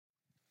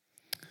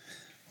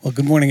Well,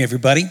 good morning,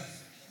 everybody.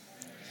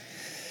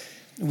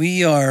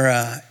 We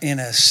are in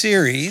a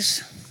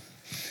series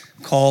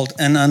called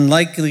An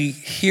Unlikely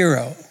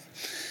Hero.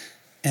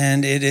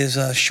 And it is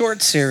a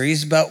short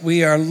series, but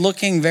we are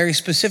looking very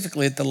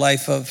specifically at the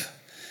life of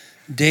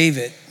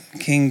David,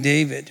 King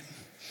David.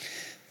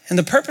 And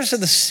the purpose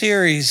of the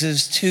series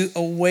is to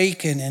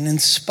awaken and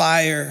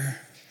inspire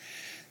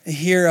the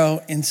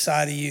hero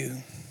inside of you.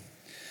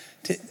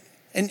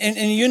 And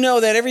you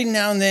know that every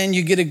now and then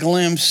you get a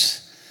glimpse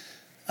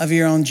of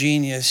your own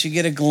genius. You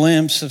get a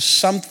glimpse of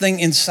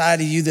something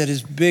inside of you that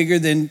is bigger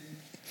than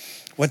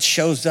what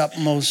shows up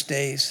most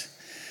days.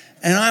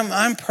 And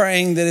I'm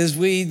praying that as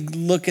we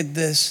look at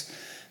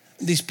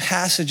these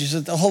passages,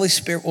 that the Holy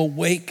Spirit will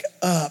wake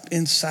up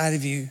inside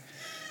of you,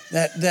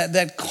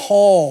 that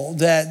call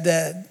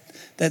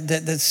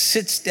that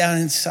sits down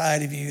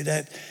inside of you,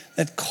 that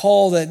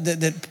call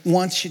that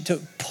wants you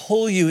to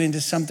pull you into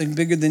something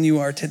bigger than you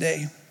are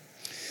today.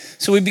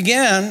 So we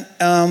began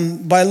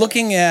by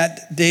looking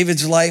at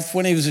David's life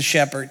when he was a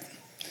shepherd.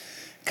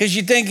 Because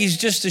you think he's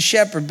just a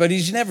shepherd, but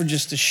he's never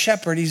just a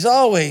shepherd. He's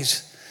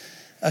always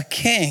a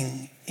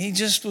king. He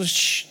just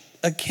was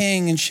a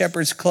king in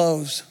shepherd's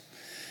clothes.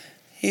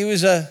 He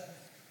was a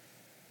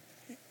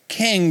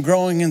king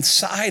growing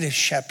inside a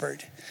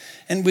shepherd.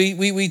 And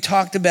we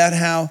talked about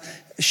how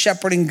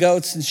shepherding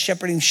goats and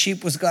shepherding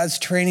sheep was God's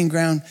training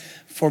ground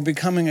for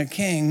becoming a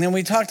king. Then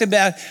we talked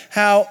about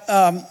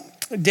how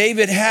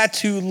David had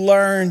to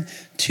learn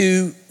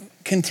to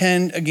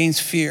contend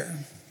against fear.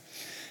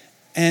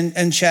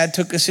 And Chad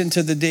took us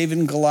into the David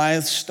and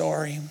Goliath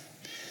story.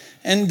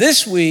 And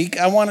this week,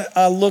 I want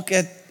to look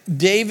at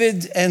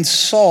David and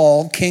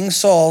Saul, King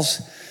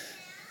Saul's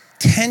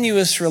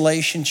tenuous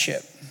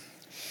relationship.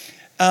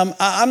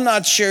 I'm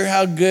not sure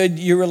how good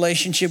your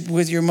relationship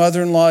with your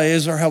mother-in-law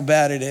is or how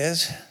bad it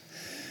is.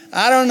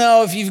 I don't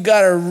know if you've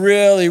got a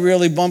really,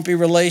 really bumpy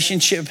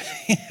relationship.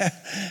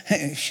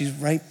 She's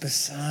right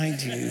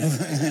beside you.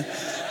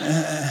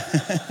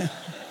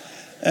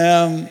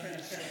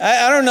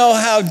 I don't know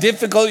how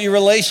difficult your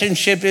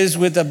relationship is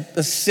with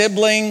a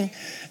sibling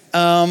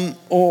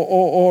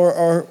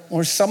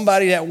or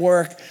somebody at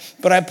work,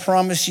 but I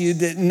promise you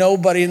that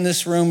nobody in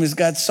this room has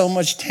got so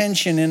much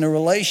tension in a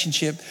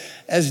relationship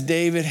as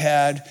David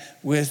had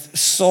with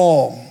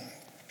Saul.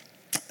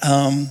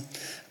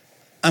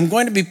 I'm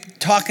going to be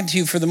talking to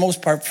you for the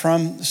most part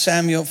from 1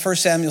 Samuel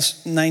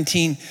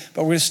 19,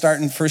 but we're going to start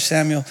in 1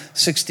 Samuel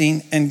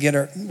 16 and get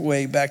our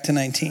way back to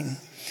 19.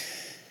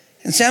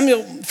 In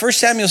 1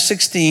 Samuel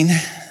 16,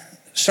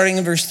 starting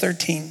in verse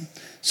 13.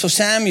 So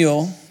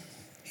Samuel,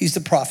 he's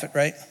the prophet,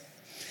 right?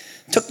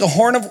 Took the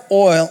horn of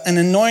oil and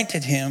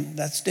anointed him,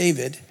 that's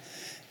David,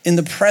 in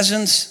the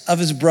presence of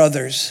his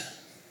brothers.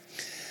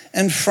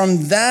 And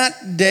from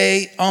that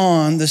day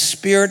on, the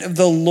Spirit of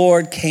the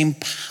Lord came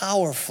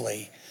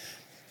powerfully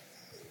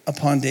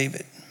upon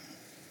David.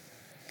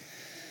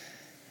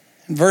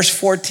 In verse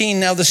 14,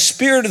 now the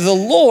Spirit of the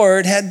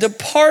Lord had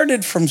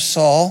departed from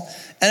Saul,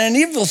 and an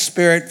evil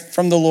spirit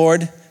from the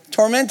Lord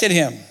tormented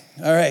him.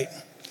 All right,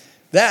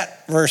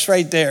 that verse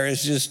right there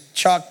is just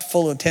chock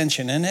full of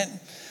tension, isn't it?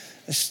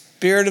 The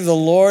Spirit of the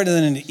Lord and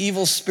then an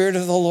evil spirit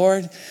of the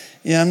Lord.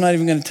 Yeah, I'm not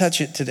even going to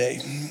touch it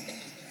today.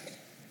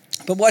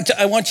 But what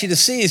I want you to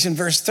see is in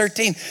verse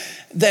 13,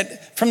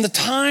 that from the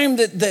time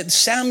that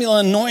Samuel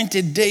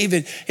anointed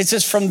David, it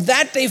says from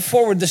that day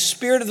forward, the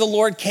Spirit of the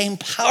Lord came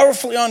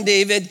powerfully on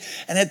David.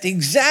 And at the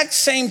exact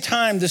same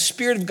time, the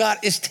Spirit of God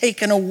is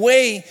taken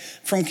away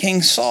from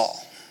King Saul.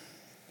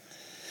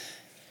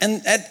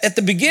 And at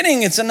the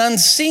beginning, it's an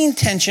unseen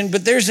tension,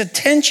 but there's a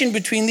tension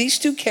between these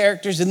two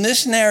characters in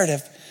this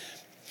narrative.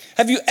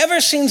 Have you ever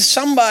seen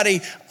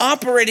somebody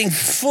operating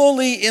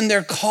fully in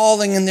their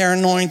calling and their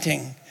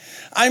anointing?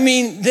 I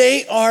mean,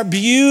 they are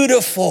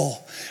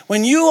beautiful.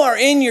 When you are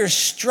in your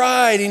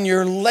stride, in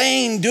your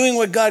lane, doing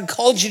what God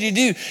called you to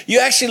do, you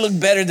actually look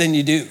better than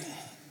you do.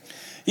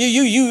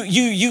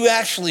 You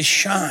actually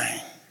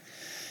shine.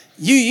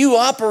 You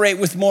operate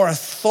with more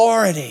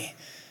authority,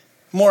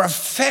 more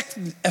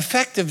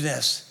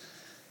effectiveness.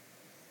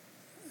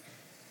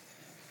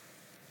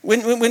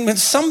 When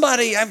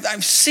somebody,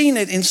 I've seen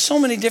it in so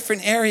many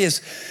different areas.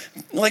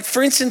 Like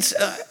for instance,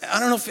 I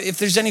don't know if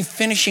there's any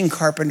finishing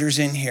carpenters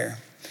in here.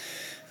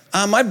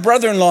 My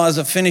brother-in-law is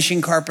a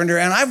finishing carpenter,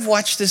 and I've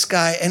watched this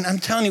guy, and I'm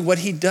telling you, what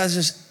he does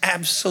is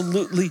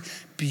absolutely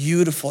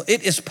beautiful.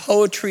 It is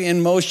poetry in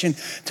motion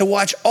to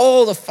watch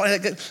all the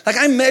fun. Like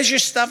I measure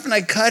stuff and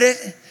I cut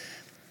it,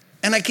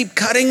 and I keep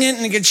cutting it,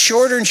 and it gets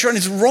shorter and shorter,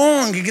 and it's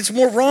wrong. It gets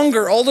more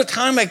wronger all the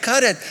time I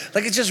cut it.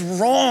 Like it's just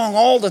wrong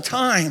all the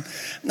time.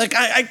 Like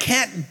I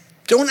can't,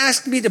 don't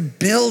ask me to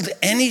build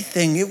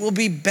anything. It will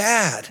be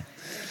bad.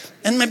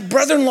 And my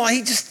brother-in-law,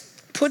 he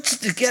just puts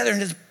it together,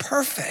 and it's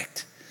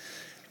perfect.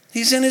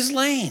 He's in his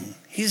lane.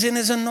 He's in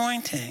his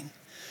anointing.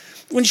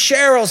 When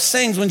Cheryl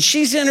sings, when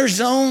she's in her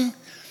zone,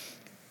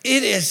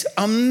 it is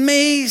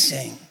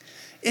amazing.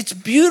 It's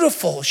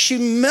beautiful. She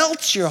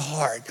melts your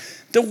heart.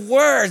 The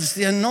words,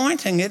 the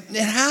anointing, it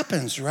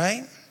happens,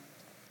 right?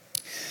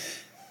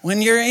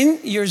 When you're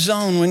in your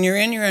zone, when you're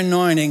in your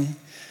anointing,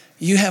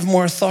 You have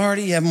more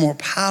authority, you have more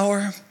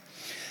power,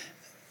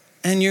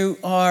 and you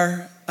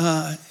are,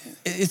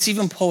 it's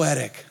even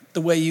poetic,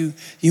 the way you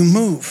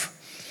move.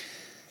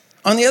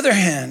 On the other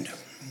hand,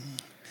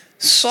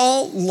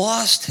 Saul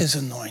lost his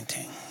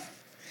anointing.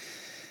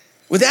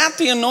 Without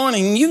the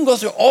anointing, you can go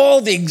through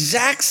all the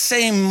exact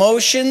same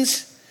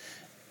motions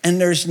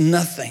and there's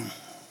nothing.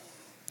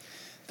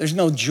 There's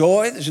no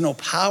joy, there's no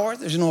power,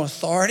 there's no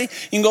authority.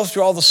 You can go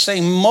through all the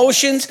same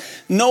motions.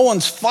 No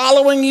one's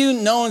following you.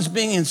 No one's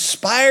being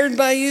inspired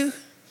by you.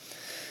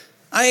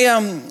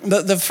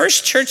 The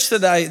first church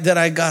that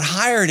I got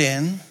hired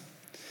in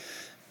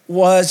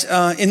was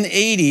in the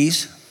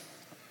 80s.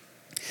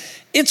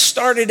 It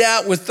started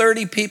out with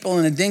 30 people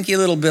in a dinky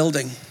little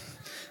building.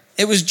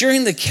 It was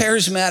during the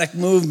charismatic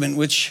movement,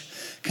 which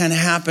kind of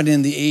happened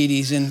in the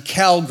 80s in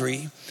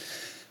Calgary.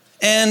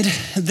 And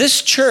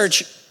this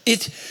church,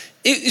 it's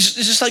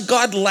just like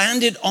God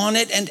landed on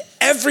it, and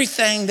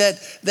everything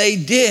that they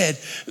did,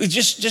 it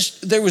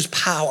just there was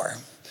power.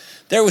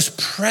 There was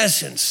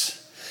presence.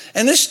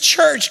 And this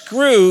church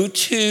grew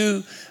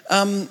to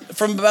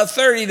from about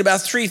 30 to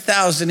about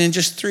 3,000 in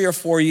just 3 or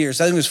 4 years.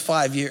 I think it was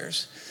 5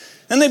 years.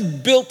 And they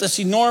built this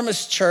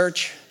enormous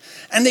church,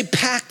 and they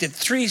packed it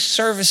 3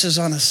 services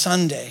on a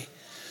Sunday.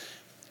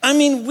 I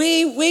mean,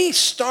 we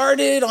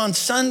started on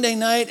Sunday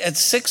night at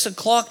 6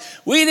 o'clock.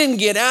 We didn't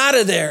get out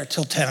of there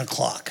till 10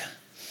 o'clock.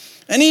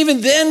 And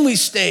even then we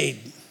stayed.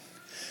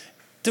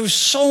 There was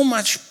so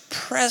much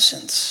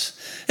presence.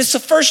 It's the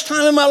first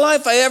time in my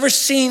life I ever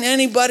seen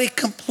anybody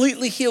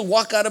completely healed,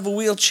 walk out of a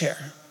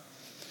wheelchair.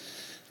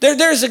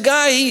 There's a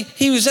guy,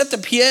 he was at the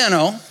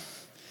piano.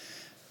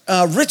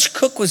 Rich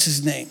Cook was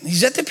his name.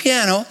 He's at the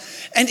piano,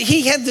 and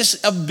he had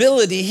this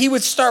ability. He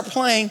would start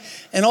playing,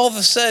 and all of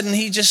a sudden,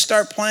 he'd just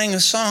start playing a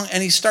song,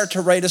 and he'd start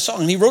to write a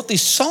song. And he wrote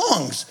these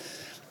songs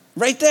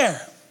right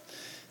there.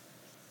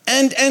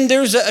 And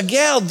there was a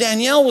gal,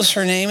 Danielle was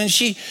her name, and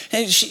he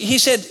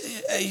said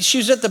she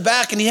was at the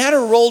back, and he had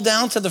her roll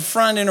down to the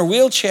front in her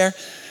wheelchair,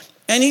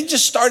 and he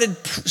just started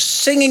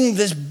singing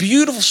this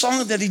beautiful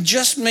song that he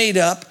just made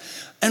up,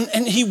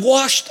 and he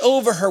washed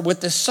over her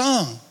with this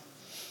song.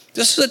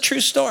 This is a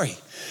true story.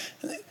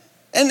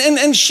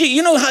 And she,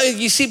 you know how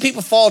you see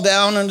people fall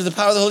down under the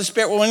power of the Holy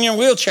Spirit? Well, when you're in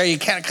a wheelchair, you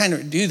can't kind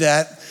of do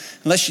that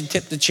unless you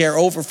tip the chair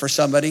over for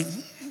somebody.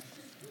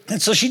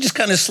 And so she just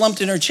kind of slumped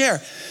in her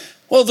chair.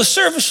 Well, the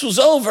service was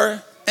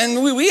over,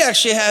 and we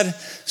actually had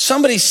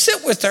somebody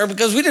sit with her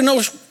because we didn't know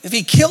if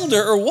he killed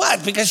her or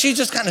what, because she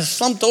just kind of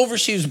slumped over.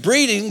 She was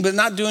breathing, but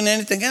not doing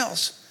anything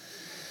else.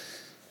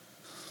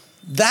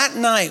 That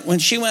night, when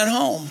she went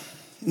home,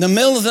 in the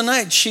middle of the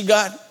night, she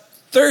got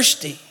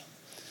thirsty.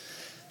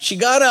 She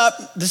got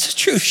up, this is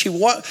true, she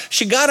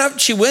got up,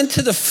 she went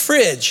to the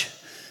fridge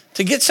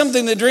to get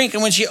something to drink,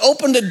 and when she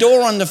opened the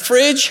door on the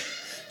fridge,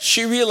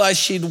 she realized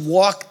she'd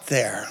walked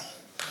there.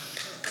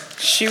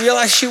 She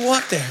realized she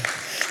walked there.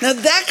 Now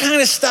that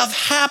kind of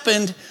stuff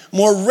happened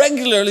more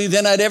regularly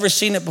than I'd ever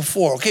seen it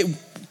before. Okay,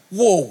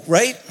 whoa,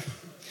 right?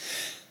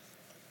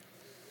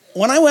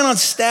 When I went on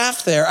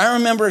staff there, I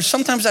remember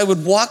sometimes I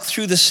would walk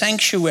through the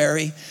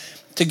sanctuary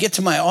to get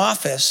to my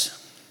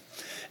office,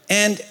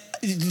 and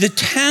the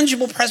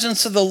tangible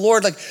presence of the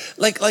Lord,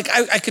 like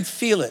I could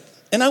feel it.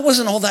 And I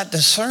wasn't all that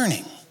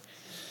discerning.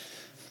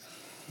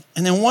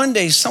 And then one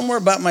day, somewhere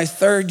about my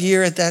 3rd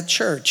year at that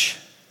church,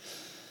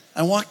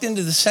 I walked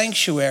into the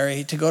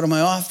sanctuary to go to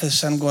my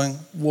office. And I'm going,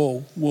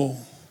 whoa.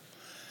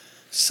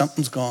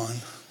 Something's gone.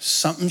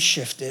 Something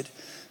shifted.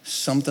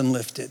 Something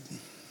lifted.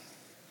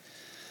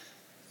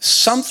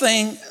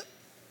 Something,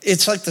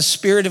 it's like the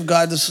Spirit of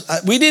God.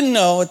 We didn't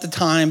know at the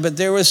time, but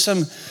there was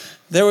some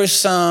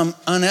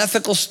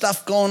unethical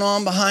stuff going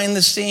on behind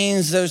the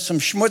scenes. There's some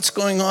schmutz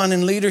going on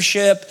in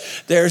leadership.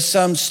 There's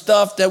some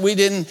stuff that we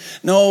didn't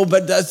know,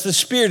 but the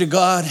Spirit of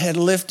God had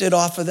lifted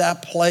off of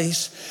that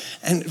place.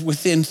 And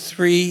within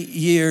 3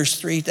 years,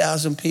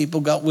 3,000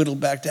 people got whittled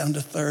back down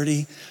to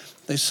 30.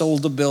 They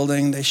sold the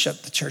building. They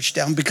shut the church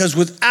down. Because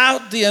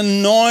without the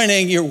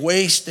anointing, you're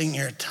wasting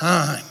your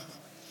time.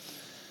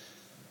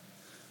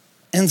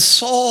 And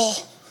Saul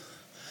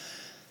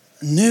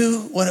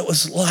knew what it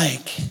was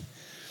like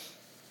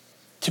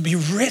to be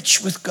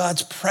rich with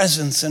God's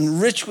presence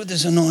and rich with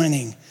his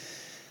anointing.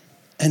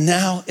 And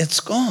now it's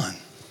gone.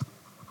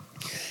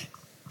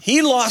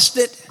 He lost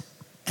it,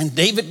 and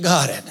David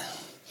got it.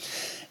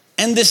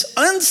 And this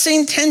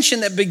unseen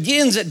tension that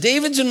begins at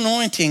David's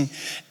anointing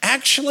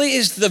actually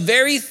is the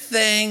very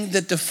thing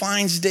that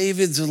defines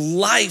David's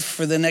life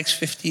for the next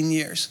 15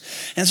 years.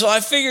 And so I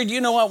figured, you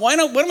know what, why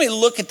don't we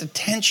look at the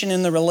tension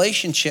in the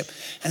relationship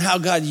and how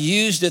God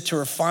used it to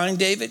refine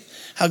David,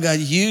 how God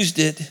used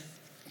it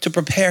to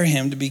prepare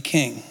him to be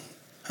king,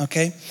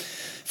 okay?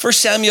 1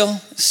 Samuel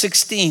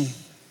 16.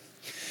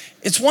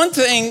 It's one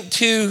thing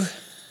to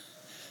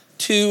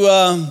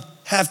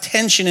have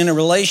tension in a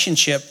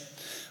relationship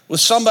with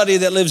somebody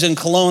that lives in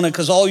Kelowna,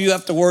 because all you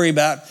have to worry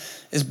about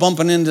is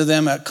bumping into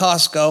them at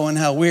Costco and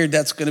how weird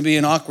that's going to be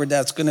and awkward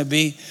that's going to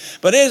be.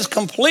 But it is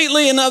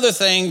completely another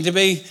thing to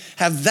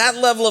have that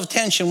level of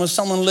tension when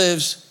someone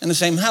lives in the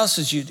same house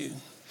as you do.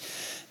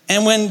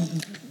 And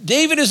when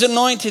David is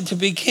anointed to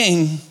be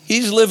king,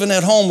 he's living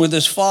at home with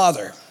his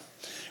father,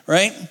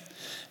 right?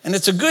 And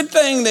it's a good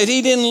thing that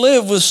he didn't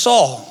live with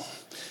Saul,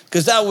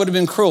 because that would have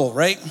been cruel,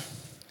 right?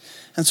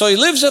 And so he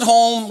lives at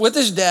home with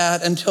his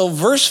dad until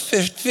verse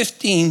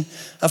 15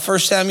 of 1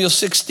 Samuel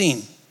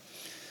 16.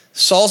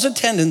 Saul's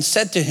attendants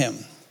said to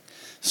him,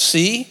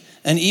 "See,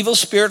 an evil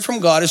spirit from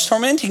God is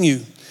tormenting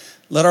you.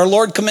 Let our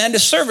Lord command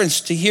his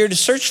servants to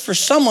search for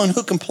someone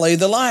who can play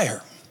the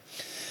lyre.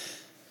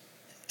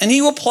 And he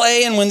will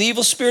play, and when the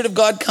evil spirit of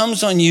God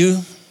comes on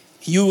you,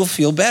 you will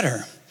feel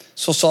better."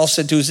 So Saul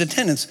said to his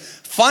attendants,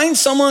 "Find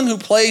someone who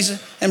plays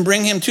and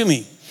bring him to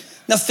me."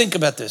 Now think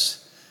about this.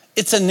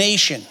 It's a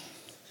nation.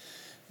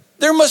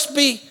 There must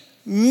be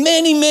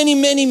many, many,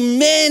 many,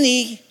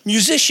 many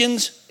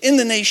musicians in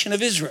the nation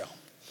of Israel.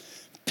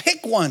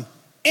 Pick one,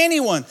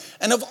 anyone.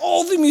 And of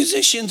all the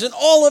musicians in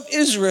all of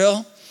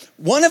Israel,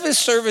 one of his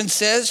servants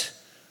says,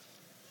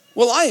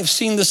 "Well, I have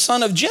seen the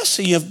son of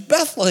Jesse of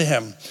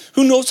Bethlehem,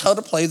 who knows how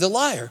to play the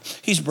lyre.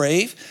 He's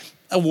brave,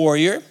 a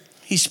warrior,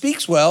 he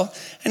speaks well,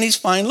 and he's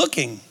fine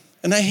looking.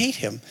 And I hate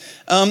him.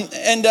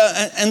 And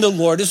the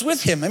Lord is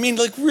with him." I mean,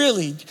 like,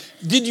 really,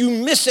 did you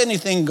miss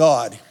anything,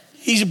 God?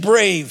 He's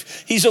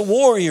brave, he's a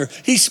warrior,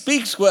 he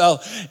speaks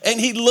well,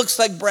 and he looks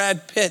like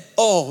Brad Pitt.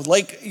 Oh,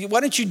 like, why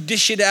don't you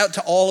dish it out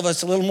to all of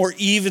us a little more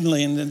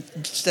evenly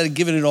instead of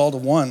giving it all to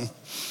one?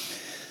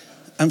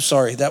 I'm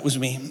sorry, that was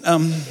me.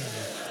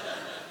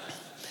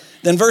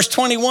 Then verse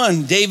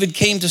 21, David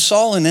came to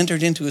Saul and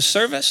entered into his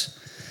service.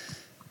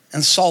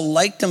 And Saul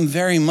liked him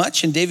very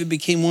much, and David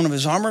became one of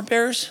his armor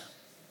bearers.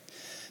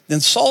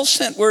 Then Saul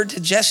sent word to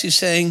Jesse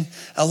saying,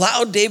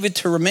 "Allow David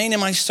to remain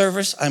in my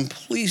service. I'm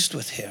pleased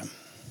with him."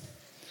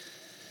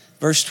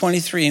 Verse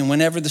 23, and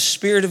whenever the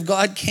Spirit of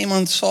God came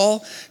on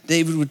Saul,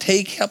 David would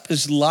take up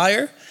his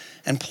lyre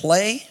and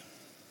play.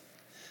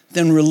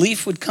 Then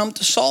relief would come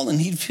to Saul and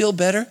he'd feel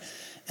better,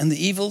 and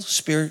the evil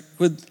spirit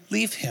would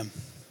leave him.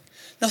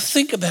 Now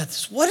think about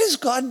this. What is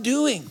God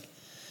doing?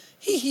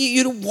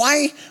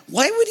 Why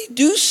would he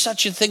do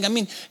such a thing? I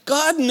mean,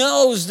 God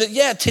knows that,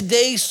 yeah,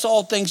 today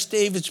Saul thinks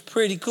David's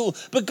pretty cool,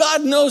 but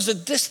God knows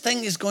that this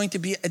thing is going to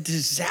be a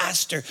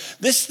disaster.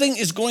 This thing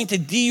is going to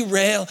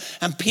derail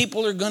and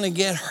people are going to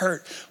get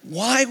hurt.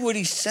 Why would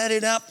he set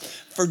it up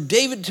for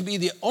David to be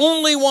the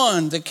only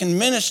one that can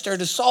minister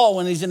to Saul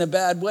when he's in a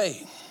bad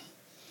way?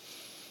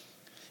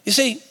 You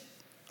see,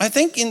 I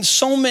think in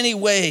so many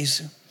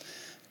ways,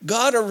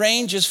 God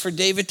arranges for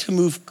David to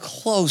move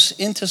close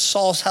into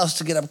Saul's house,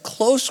 to get up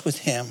close with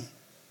him,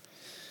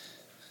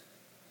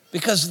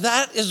 because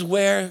that is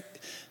where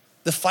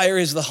the fire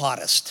is the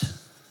hottest.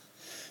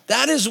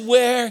 That is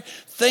where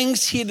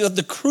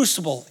the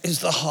crucible is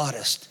the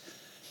hottest.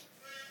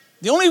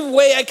 The only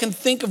way I can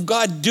think of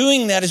God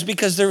doing that is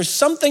because there was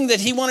something that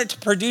he wanted to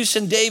produce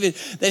in David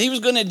that he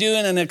was going to do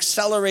in an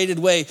accelerated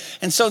way.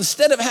 And so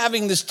instead of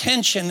having this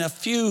tension a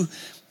few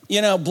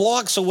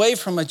blocks away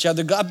from each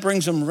other, God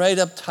brings them right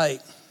up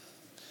tight.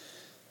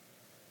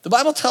 The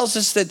Bible tells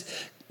us that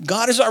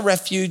God is our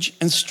refuge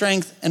and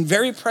strength and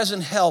very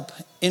present help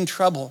in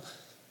trouble.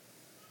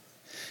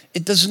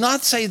 It does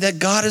not say that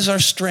God is our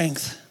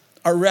strength,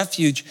 our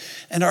refuge,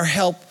 and our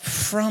help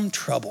from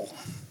trouble.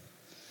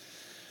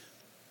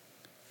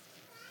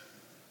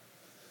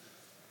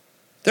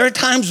 There are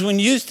times when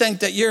you think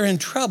that you're in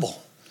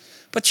trouble,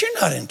 but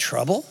you're not in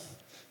trouble.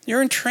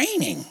 You're in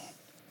training.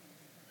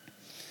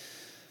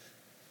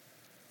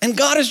 And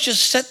God has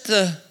just set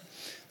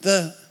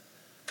the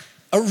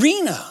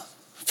arena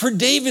for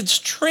David's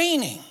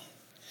training.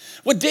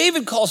 What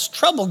David calls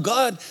trouble,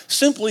 God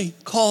simply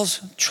calls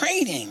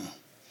training.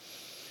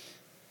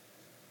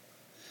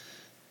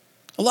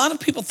 A lot of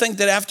people think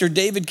that after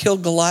David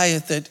killed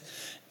Goliath, that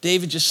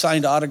David just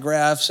signed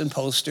autographs and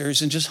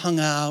posters and just hung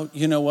out,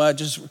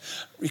 just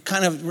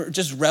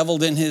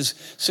reveled in his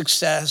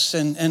success.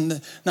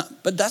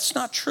 But that's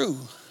not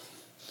true.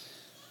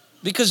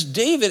 Because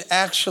David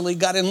actually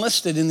got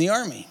enlisted in the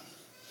army.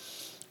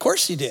 Of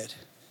course he did.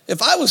 If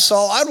I was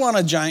Saul, I'd want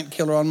a giant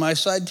killer on my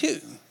side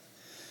too.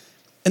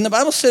 And the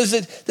Bible says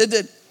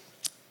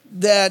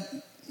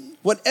that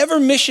whatever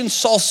mission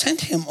Saul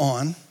sent him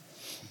on,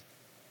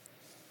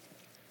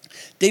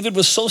 David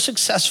was so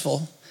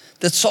successful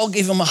that Saul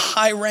gave him a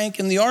high rank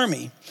in the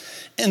army.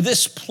 And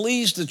this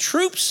pleased the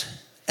troops,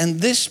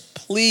 and this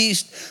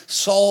pleased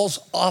Saul's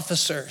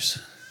officers.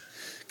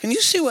 Can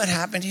you see what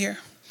happened here?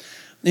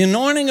 The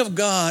anointing of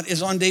God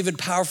is on David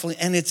powerfully,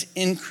 and it's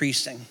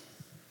increasing.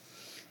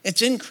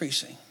 It's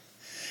increasing.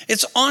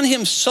 It's on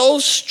him so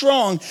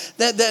strong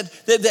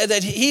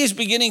that he is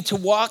beginning to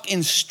walk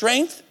in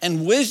strength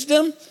and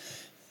wisdom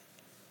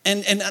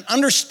and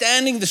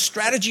understanding the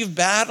strategy of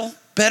battle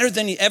better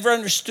than he ever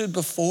understood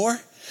before.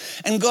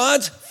 And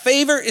God's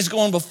favor is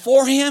going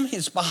before him.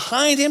 It's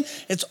behind him.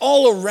 It's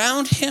all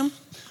around him.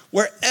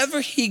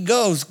 Wherever he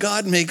goes,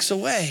 God makes a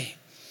way.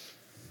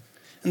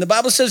 And the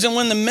Bible says, and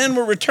when the men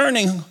were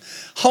returning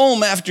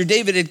home after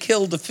David had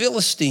killed the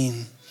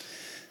Philistine,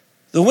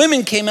 the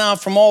women came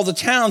out from all the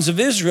towns of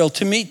Israel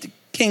to meet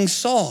King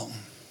Saul.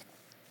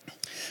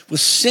 with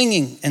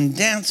singing and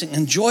dancing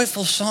and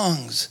joyful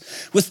songs,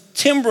 with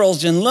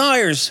timbrels and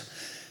lyres.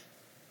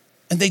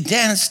 And they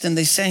danced and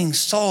they sang,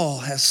 Saul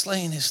has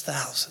slain his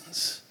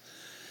thousands,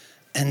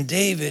 and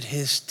David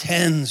his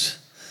tens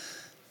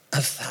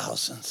of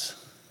thousands.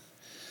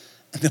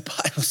 And the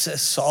Bible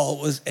says Saul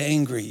was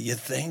angry, you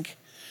think?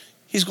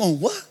 He's going,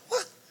 what?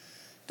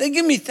 They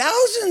give me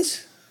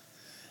thousands?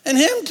 And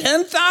him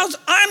 10,000?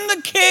 I'm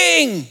the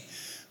king.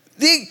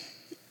 The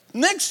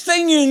next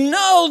thing you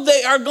know,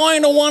 they are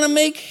going to want to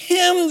make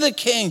him the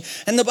king.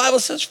 And the Bible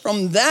says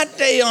from that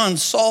day on,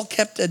 Saul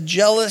kept a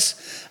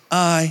jealous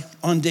eye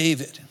on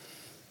David.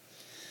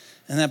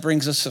 And that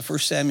brings us to 1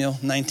 Samuel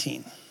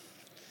 19.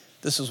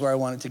 This is where I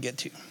wanted to get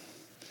to.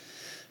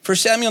 1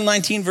 Samuel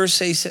 19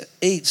 verse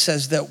 8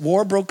 says that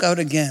war broke out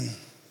again.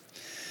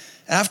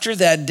 After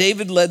that,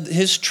 David led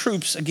his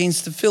troops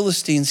against the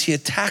Philistines. He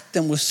attacked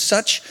them with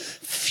such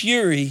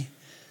fury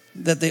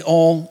that they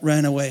all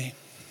ran away.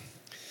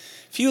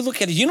 If you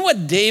look at it, you know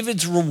what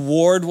David's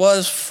reward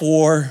was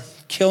for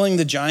killing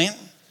the giant?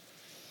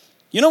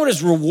 You know what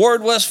his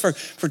reward was for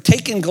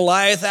taking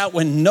Goliath out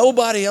when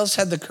nobody else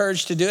had the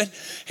courage to do it?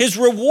 His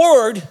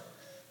reward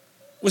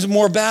was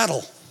more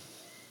battle.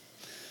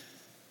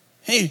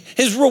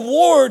 His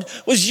reward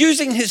was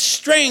using his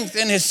strength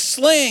and his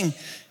sling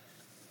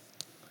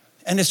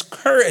and his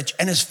courage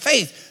and his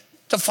faith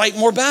to fight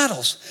more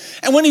battles.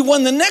 And when he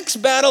won the next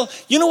battle,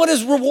 you know what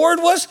his reward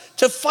was?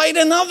 To fight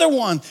another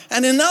one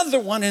and another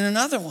one and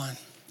another one.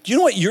 Do you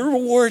know what your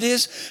reward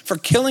is for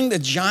killing the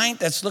giant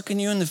that's looking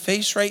you in the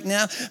face right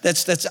now?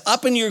 That's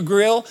up in your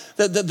grill,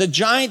 the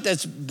giant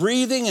that's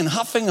breathing and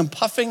huffing and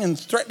puffing and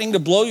threatening to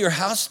blow your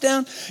house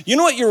down? You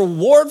know what your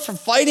reward for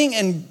fighting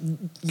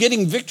and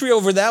getting victory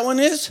over that one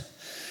is?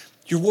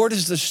 Your reward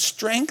is the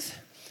strength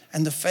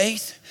and the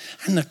faith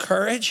and the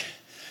courage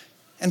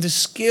and the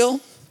skill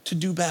to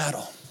do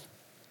battle.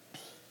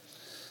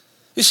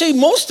 You see,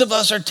 most of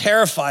us are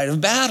terrified of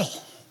battle.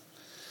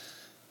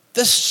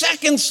 The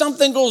second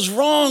something goes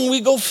wrong, we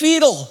go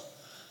fetal.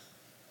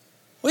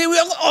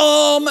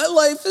 Oh, my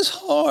life is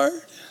hard.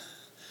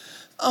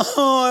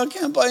 Oh, I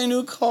can't buy a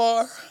new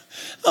car.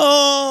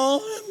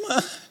 Oh,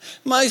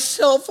 my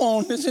cell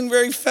phone isn't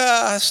very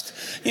fast.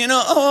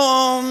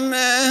 Oh,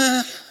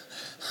 man.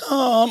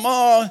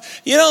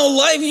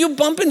 Life, you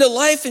bump into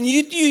life and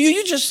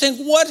you just think,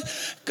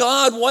 what?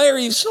 God, why are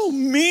you so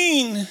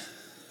mean?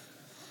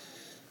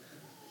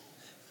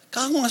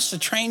 God wants to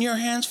train your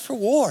hands for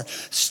war.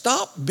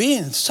 Stop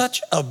being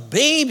such a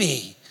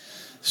baby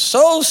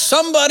so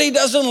somebody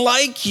doesn't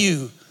like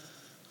you.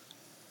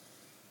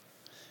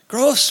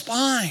 Grow a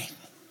spine.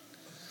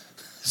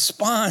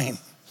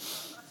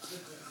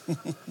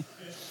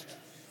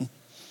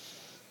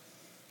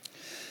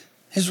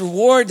 His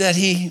reward that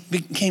he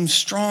became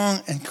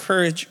strong and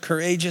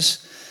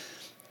courageous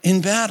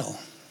in battle.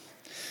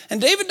 And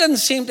David doesn't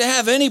seem to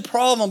have any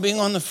problem being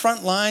on the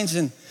front lines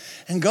and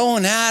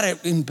going at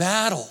it in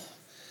battle.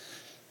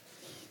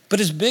 But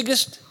his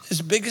biggest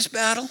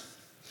battle,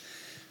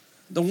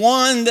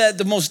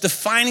 the most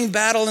defining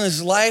battle in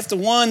his life, the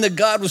one that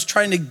God was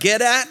trying to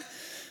get at,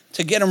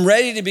 to get him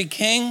ready to be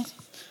king,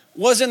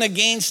 wasn't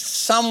against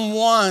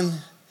someone.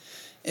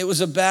 It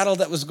was a battle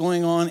that was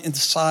going on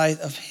inside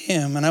of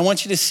him. And I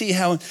want you to see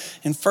how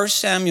in 1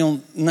 Samuel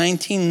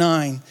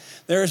 19:9,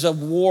 there's a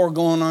war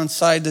going on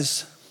inside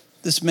this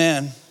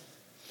man.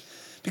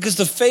 Because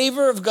the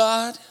favor of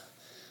God,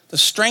 the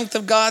strength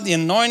of God, the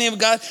anointing of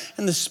God,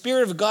 and the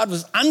Spirit of God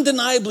was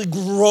undeniably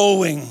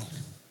growing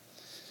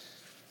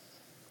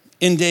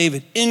in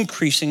David,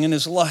 increasing in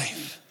his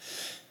life,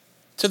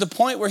 to the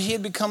point where he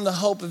had become the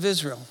hope of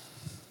Israel.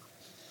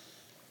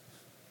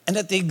 And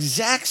at the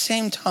exact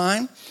same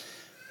time,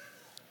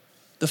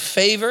 the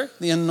favor,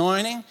 the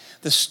anointing,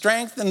 the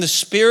strength, and the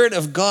Spirit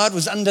of God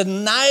was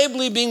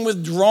undeniably being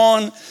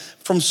withdrawn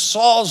from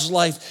Saul's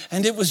life,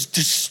 and it was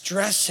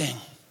distressing.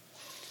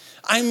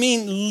 I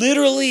mean,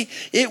 literally,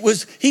 he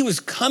was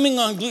coming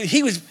on glue.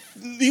 He was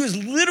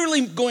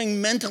literally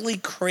going mentally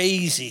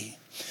crazy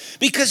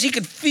because he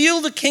could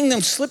feel the kingdom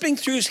slipping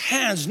through his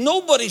hands.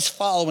 Nobody's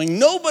following.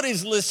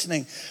 Nobody's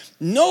listening.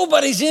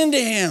 Nobody's into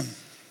him.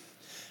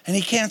 And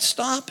he can't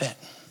stop it.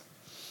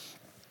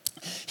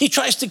 He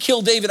tries to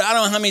kill David, I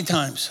don't know how many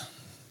times.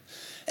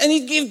 And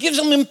he gives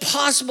him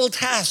impossible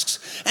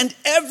tasks. And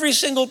every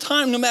single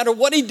time, no matter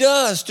what he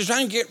does to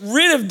try and get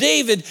rid of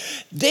David,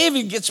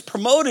 David gets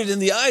promoted in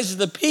the eyes of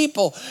the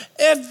people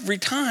every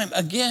time,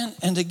 again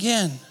and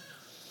again.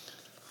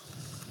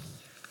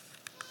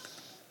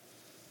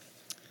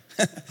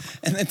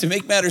 And then to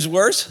make matters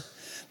worse,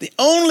 the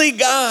only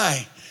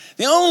guy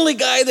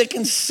that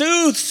can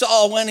soothe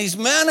Saul when he's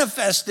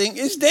manifesting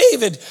is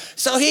David.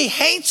 So he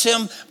hates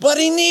him, but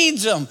he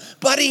needs him.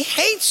 But he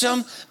hates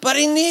him, but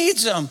he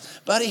needs him.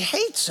 But he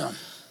hates him.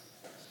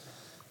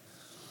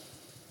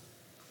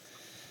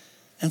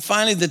 And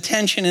finally, the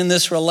tension in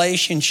this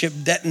relationship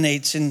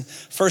detonates in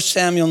 1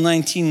 Samuel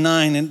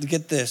 19:9. And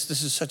get this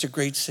is such a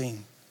great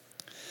scene.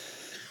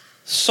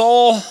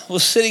 Saul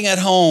was sitting at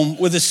home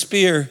with a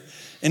spear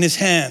in his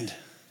hand,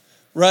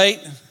 right?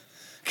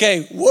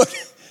 Okay, what?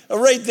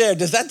 right there.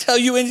 Does that tell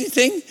you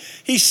anything?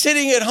 He's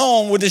sitting at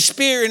home with a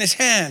spear in his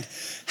hand.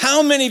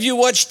 How many of you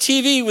watch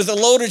TV with a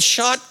loaded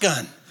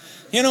shotgun?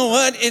 You know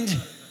what?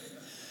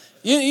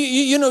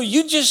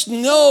 You just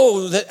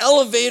know the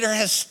elevator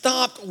has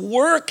stopped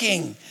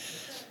working.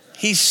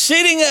 He's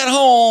sitting at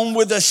home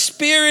with a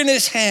spear in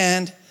his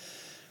hand.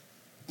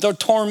 The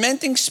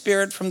tormenting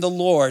spirit from the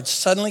Lord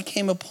suddenly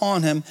came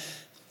upon him.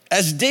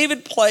 As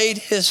David played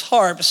his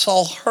harp,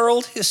 Saul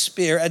hurled his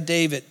spear at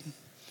David.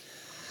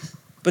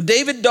 But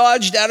David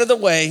dodged out of the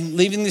way,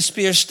 leaving the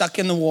spear stuck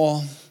in the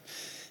wall.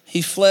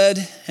 He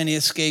fled and he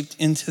escaped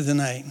into the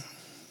night.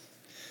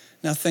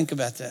 Now think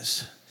about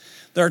this.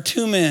 There are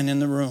two men in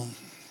the room.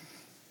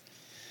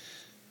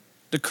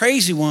 The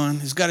crazy one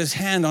has got his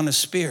hand on a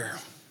spear.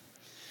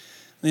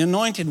 The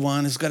anointed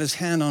one has got his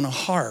hand on a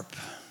harp.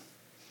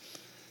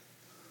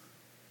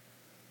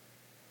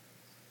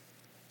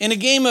 In a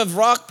game of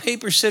rock,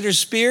 paper, scissors,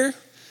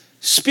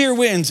 spear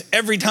wins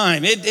every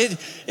time.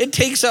 It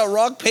takes out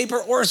rock, paper,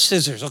 or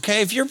scissors,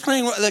 okay? If you're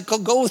playing,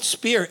 go with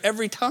spear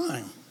every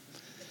time.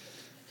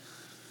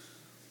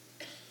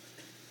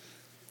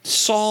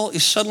 Saul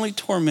is suddenly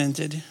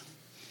tormented,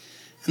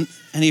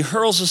 and he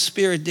hurls a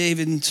spear at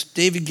David, and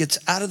David gets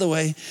out of the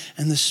way,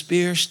 and the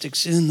spear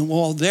sticks in the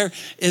wall. There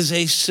is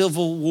a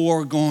civil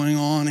war going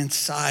on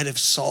inside of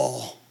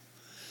Saul.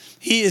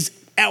 He is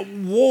at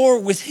war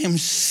with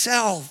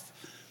himself.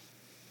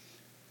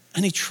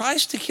 And he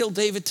tries to kill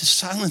David to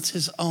silence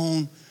his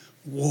own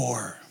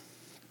war.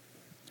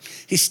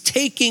 He's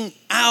taking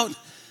out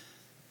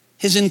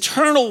his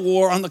internal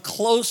war on the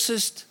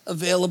closest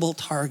available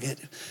target,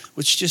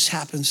 which just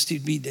happens to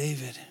be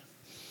David.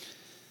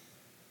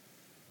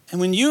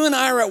 And when you and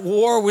I are at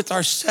war with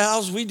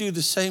ourselves, we do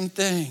the same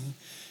thing.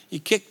 You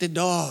kick the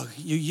dog.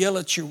 You yell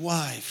at your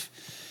wife.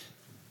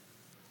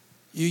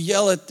 You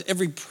yell at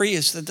every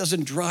Prius that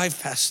doesn't drive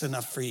fast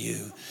enough for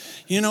you.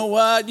 You know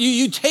what?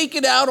 You take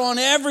it out on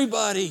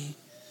everybody.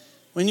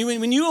 When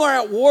you are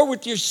at war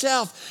with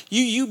yourself,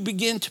 you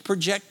begin to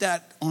project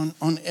that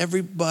on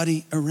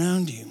everybody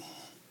around you.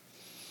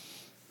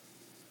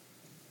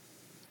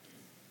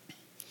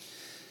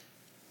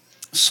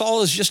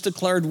 Saul has just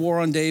declared war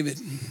on David.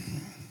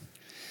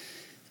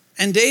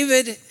 And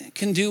David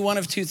can do one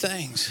of two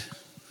things.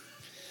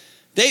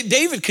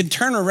 David can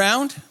turn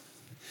around.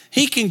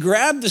 He can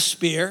grab the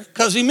spear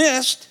because he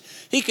missed.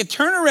 He could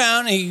turn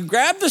around and he could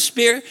grab the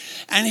spear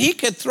and he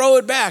could throw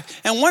it back.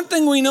 And one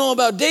thing we know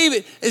about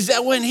David is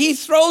that when he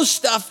throws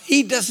stuff,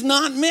 he does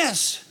not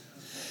miss.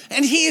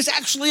 And he is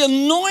actually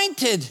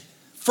anointed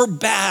for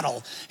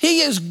battle.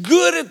 He is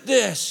good at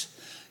this.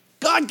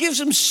 God gives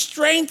him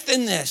strength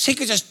in this. He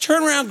could just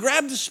turn around,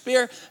 grab the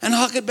spear, and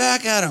huck it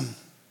back at him.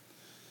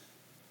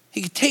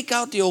 He could take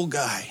out the old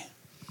guy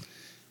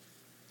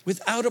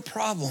without a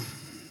problem.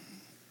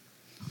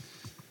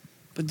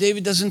 But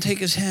David doesn't take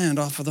his hand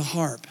off of the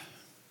harp.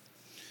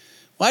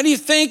 Why do you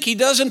think he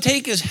doesn't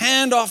take his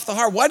hand off the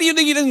harp? Why do you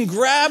think he doesn't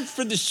grab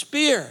for the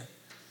spear?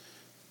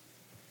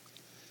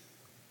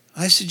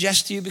 I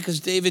suggest to you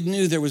because David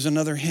knew there was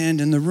another hand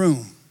in the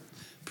room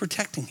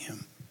protecting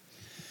him.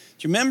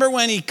 Do you remember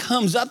when he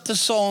comes up to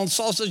Saul and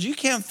Saul says, "You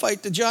can't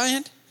fight the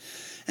giant"?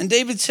 And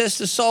David says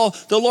to Saul,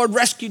 "The Lord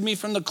rescued me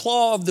from the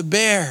claw of the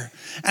bear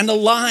and the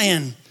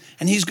lion,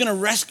 and he's going to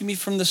rescue me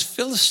from this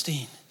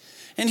Philistine."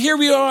 And here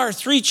we are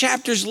 3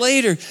 chapters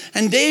later,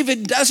 and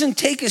David doesn't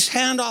take his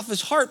hand off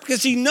his harp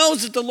because he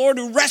knows that the Lord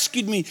who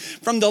rescued me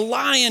from the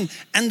lion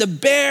and the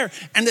bear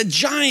and the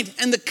giant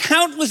and the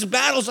countless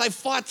battles I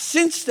fought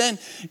since then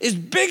is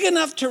big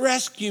enough to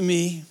rescue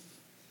me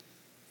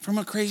from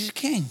a crazy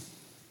king.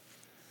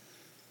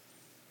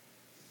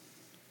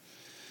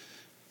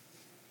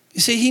 You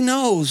see, he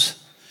knows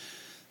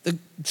that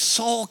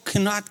Saul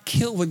cannot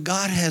kill what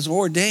God has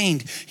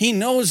ordained. He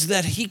knows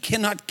that he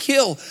cannot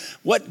kill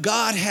what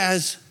God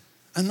has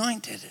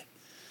anointed.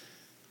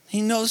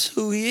 He knows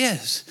who he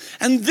is.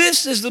 And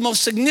this is the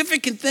most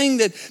significant thing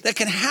that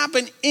can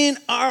happen in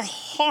our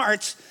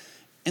hearts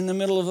in the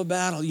middle of a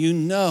battle. You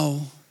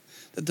know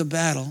that the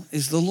battle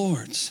is the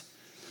Lord's.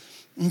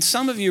 And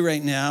some of you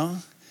right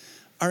now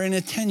are in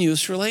a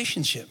tenuous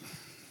relationship.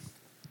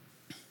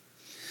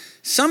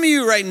 Some of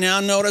you right now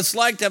know what it's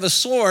like to have a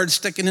sword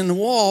sticking in the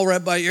wall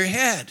right by your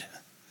head.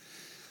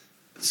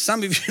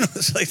 Some of you know what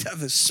it's like to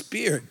have a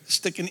spear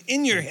sticking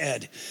in your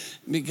head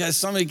because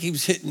somebody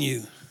keeps hitting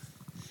you.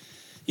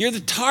 You're the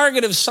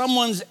target of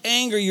someone's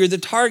anger. You're the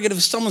target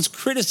of someone's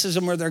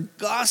criticism or their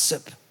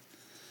gossip.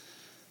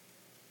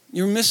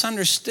 You're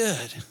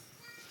misunderstood.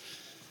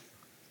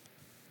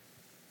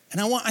 And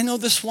I know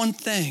this one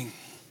thing.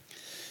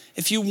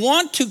 If you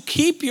want to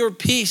keep your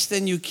peace,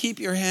 then you keep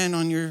your hand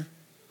on your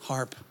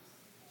harp.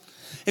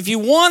 If you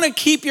want to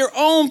keep your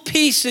own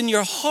peace in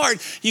your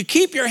heart, you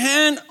keep your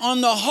hand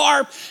on the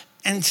harp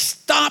and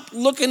stop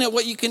looking at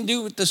what you can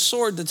do with the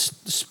sword, the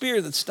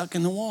spear that's stuck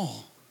in the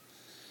wall.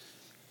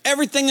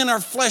 Everything in our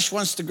flesh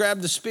wants to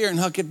grab the spear and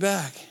huck it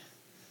back.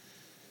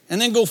 And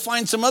then go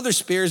find some other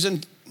spears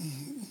and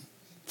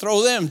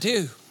throw them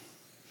too.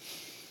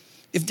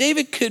 If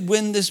David could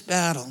win this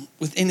battle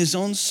within his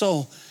own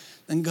soul,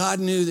 then God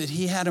knew that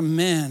he had a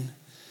man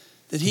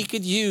that he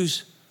could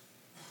use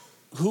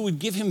who would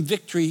give him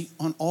victory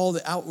on all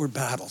the outward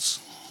battles.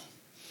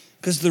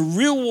 Because the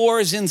real war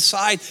is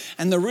inside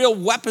and the real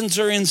weapons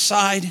are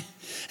inside.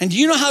 And do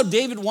you know how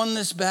David won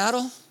this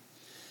battle?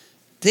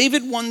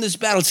 David won this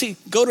battle. See,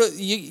 go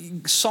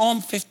to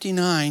Psalm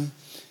 59.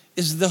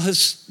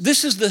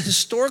 This is the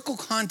historical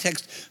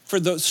context for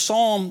the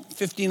Psalm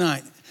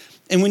 59.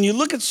 And when you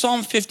look at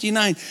Psalm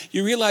 59,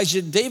 you realize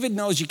that David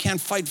knows you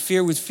can't fight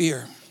fear with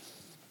fear.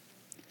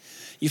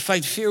 You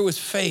fight fear with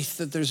faith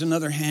that there's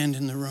another hand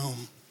in the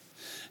room,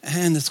 a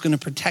hand that's going to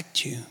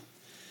protect you.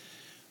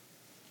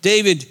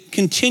 David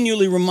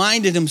continually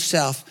reminded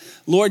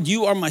himself, Lord,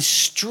 you are my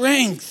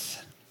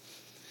strength.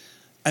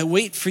 I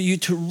wait for you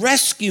to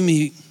rescue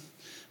me,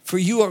 for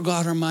you, O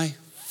God, are my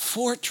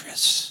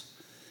fortress.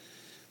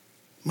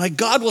 My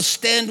God will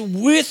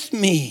stand with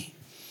me.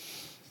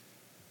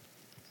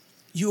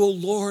 You, O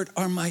Lord,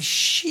 are my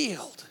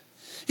shield.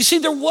 You see,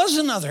 there was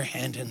another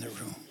hand in the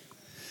room,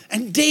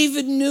 and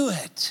David knew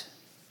it.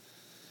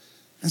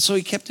 And so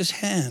he kept his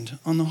hand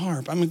on the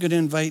harp. I'm going to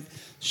invite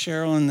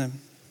Cheryl and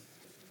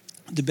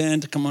the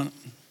band to come on.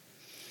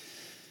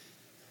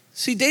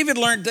 See, David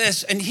learned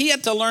this, and he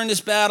had to learn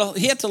this battle.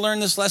 He had to learn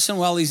this lesson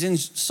while he's in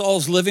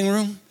Saul's living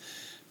room,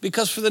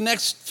 because for the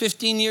next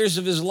 15 years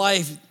of his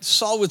life,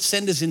 Saul would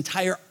send his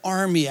entire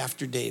army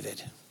after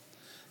David.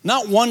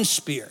 Not one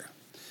spear,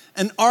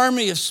 an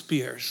army of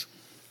spears.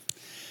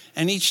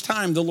 And each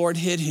time the Lord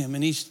hid him,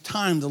 and each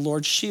time the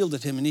Lord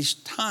shielded him, and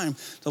each time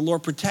the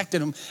Lord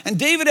protected him. And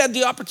David had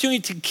the opportunity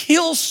to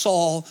kill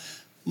Saul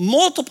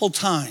multiple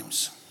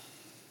times.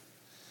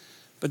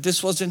 But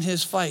this wasn't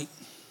his fight.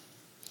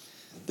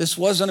 This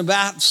wasn't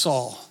about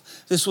Saul.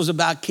 This was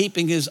about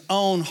keeping his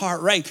own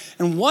heart right.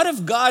 And what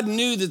if God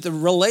knew that the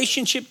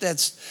relationship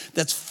that's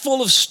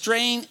full of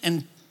strain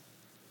and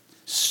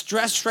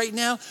stress right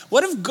now?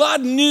 What if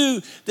God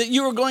knew that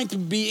you were going to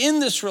be in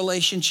this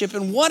relationship?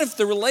 And what if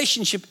the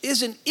relationship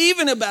isn't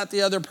even about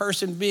the other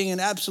person being an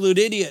absolute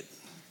idiot?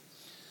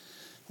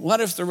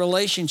 What if the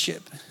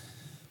relationship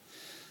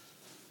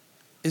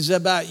is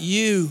about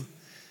you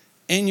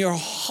in your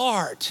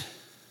heart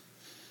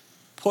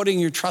putting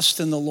your trust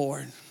in the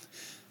Lord,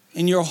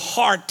 in your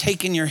heart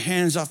taking your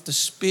hands off the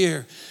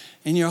spear,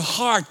 in your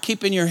heart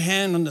keeping your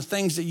hand on the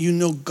things that you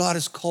know God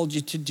has called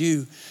you to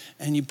do,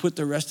 and you put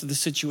the rest of the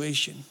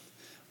situation?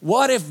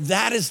 What if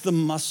that is the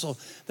muscle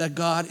that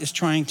God is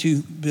trying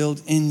to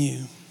build in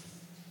you?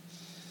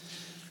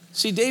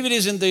 See, David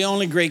isn't the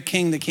only great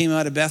king that came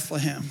out of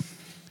Bethlehem.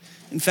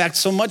 In fact,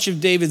 so much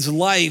of David's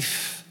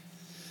life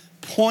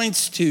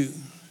points to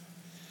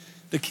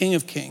the King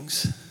of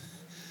Kings.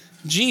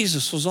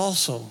 Jesus was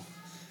also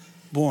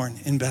born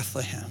in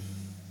Bethlehem.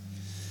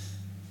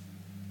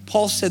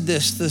 Paul said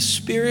this, the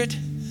Spirit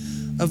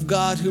of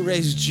God who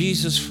raised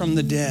Jesus from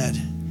the dead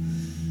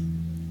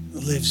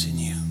lives in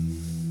you.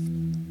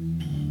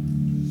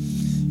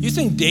 You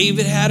think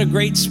David had a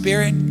great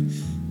spirit?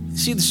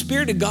 See, the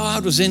Spirit of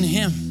God was in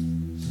him.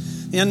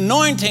 The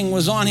anointing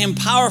was on him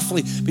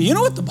powerfully. But you know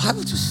what the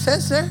Bible just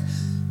says there?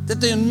 That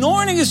the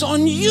anointing is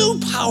on you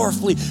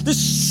powerfully. The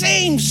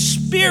same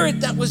Spirit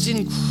that was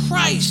in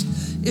Christ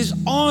is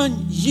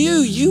on you.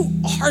 You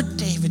are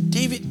David.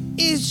 David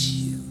is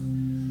you.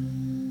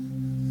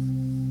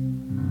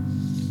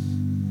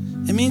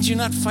 It means you're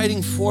not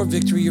fighting for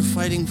victory, you're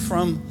fighting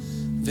from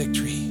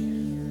victory.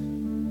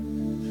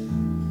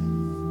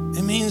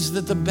 It means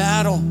that the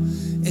battle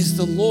is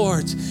the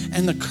Lord's,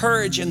 and the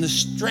courage and the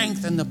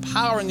strength and the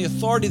power and the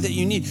authority that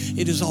you need,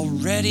 it is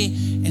already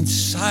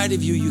inside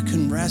of you. You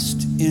can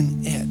rest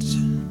in it.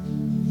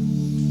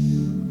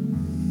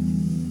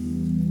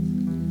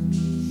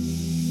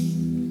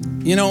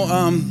 You know,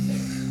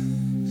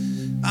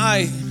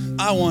 I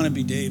want to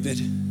be David.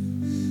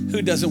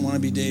 Who doesn't want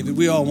to be David?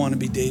 We all want to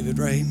be David,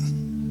 right?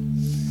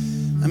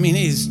 I mean,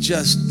 he's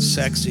just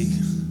sexy.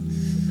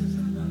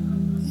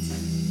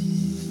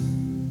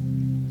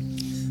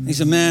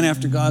 He's a man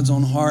after God's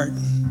own heart.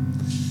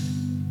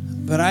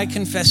 But I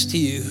confess to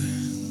you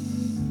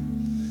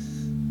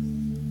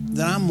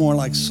that I'm more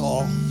like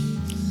Saul.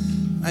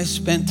 I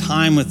spent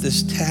time with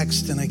this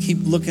text and I keep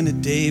looking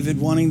at David,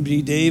 wanting to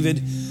be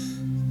David.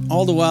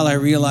 All the while I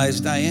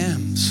realized I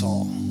am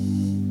Saul.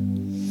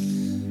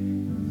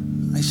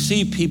 I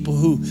see people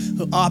who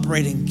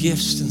operate in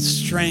gifts and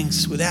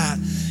strengths without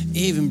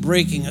even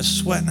breaking a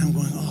sweat. And I'm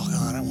going, oh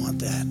God, I want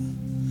that.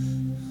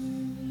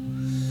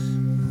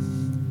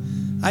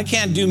 I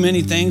can't do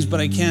many things, but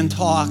I can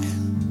talk.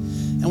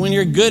 And when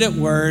you're good at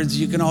words,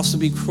 you can also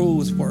be cruel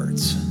with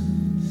words.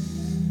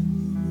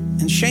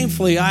 And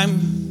shamefully,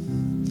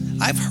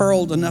 I've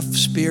hurled enough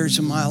spears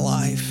in my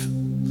life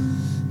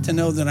to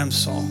know that I'm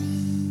Saul.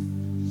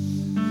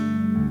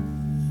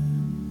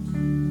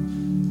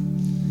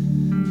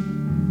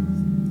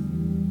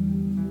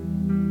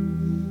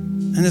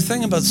 And the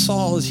thing about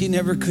Saul is he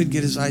never could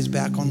get his eyes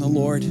back on the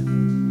Lord.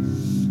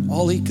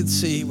 All he could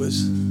see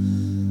was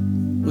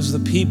the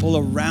people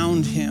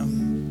around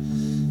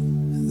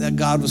him that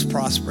God was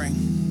prospering.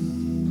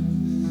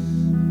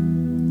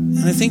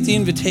 And I think the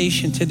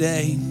invitation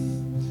today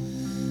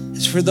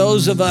is for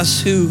those of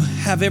us who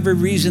have every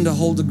reason to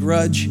hold a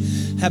grudge,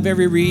 have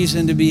every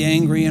reason to be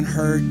angry and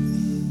hurt.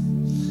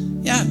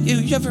 Yeah,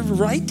 you have every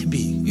right to be.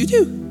 You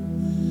do.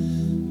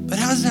 But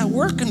how's that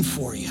working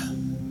for you?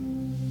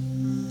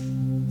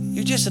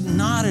 You're just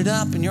knotted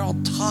up and you're all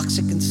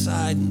toxic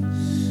inside.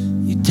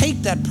 And you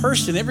take that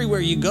person everywhere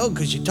you go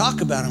because you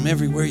talk about them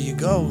everywhere you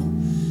go.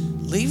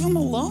 Leave them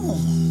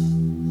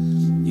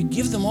alone. You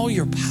give them all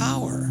your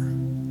power.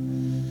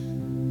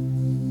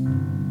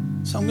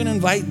 So I'm going to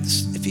invite,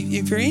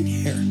 if you're in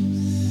here,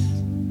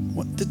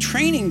 the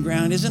training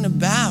ground isn't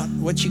about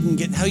what you can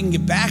get, how you can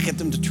get back at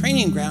them. The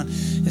training ground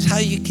is how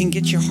you can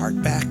get your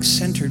heart back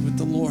centered with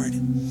the Lord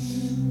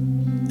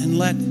and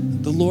let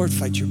the Lord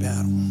fight your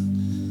battle.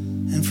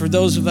 And for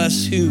those of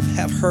us who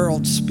have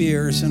hurled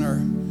spears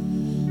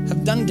and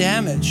have done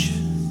damage,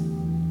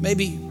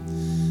 maybe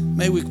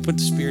we can put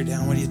the spear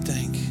down. What do you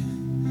think?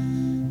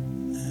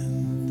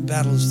 And the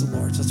battle is the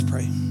Lord's. Let's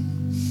pray.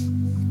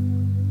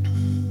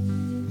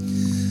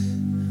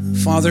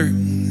 Father,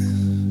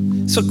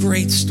 it's a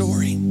great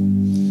story.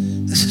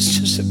 This is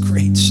just a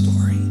great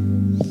story.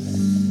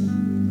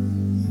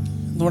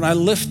 Lord, I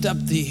lift up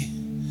the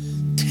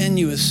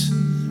tenuous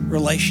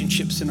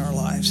relationships in our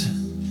lives.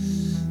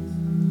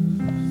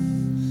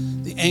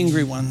 The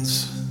angry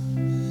ones,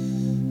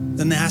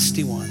 the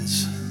nasty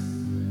ones.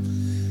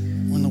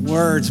 When the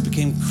words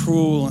became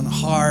cruel and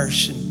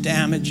harsh and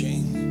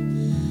damaging.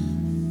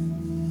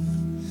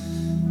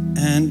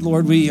 And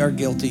Lord, we are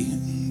guilty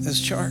as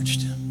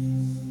charged.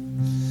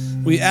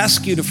 We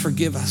ask you to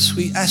forgive us.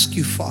 We ask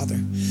you, Father,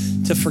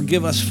 to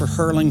forgive us for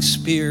hurling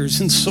spears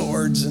and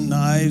swords and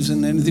knives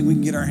and anything we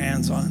can get our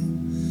hands on.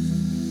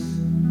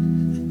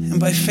 And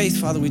by faith,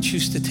 Father, we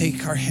choose to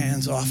take our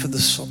hands off of the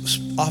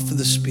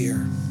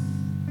spear.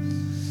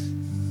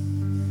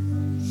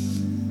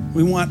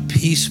 We want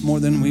peace more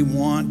than we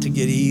want to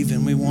get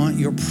even. We want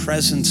your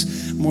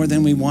presence more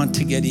than we want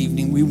to get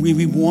evening.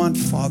 We want,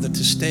 Father,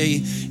 to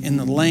stay in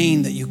the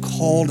lane that you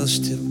called us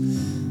to.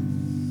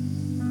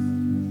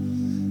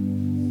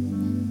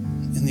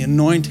 The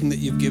anointing that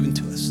you've given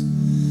to us.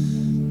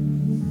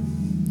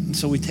 And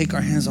so we take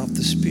our hands off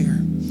the spear.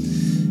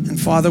 And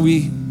Father,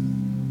 we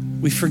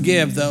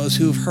forgive those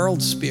who have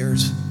hurled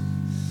spears.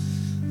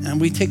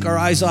 And we take our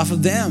eyes off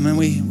of them, and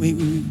we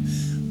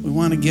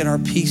want to get our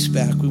peace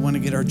back. We want to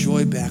get our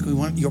joy back. We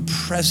want your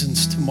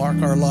presence to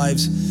mark our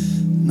lives,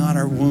 not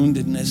our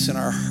woundedness and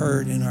our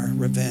hurt and our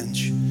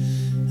revenge.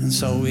 And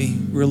so we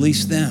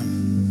release them.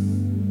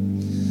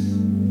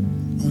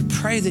 We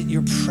pray that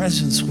your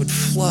presence would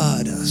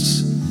flood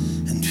us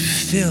and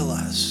fill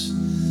us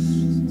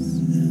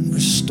and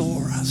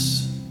restore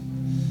us.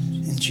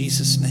 In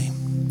Jesus' name,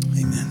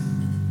 amen.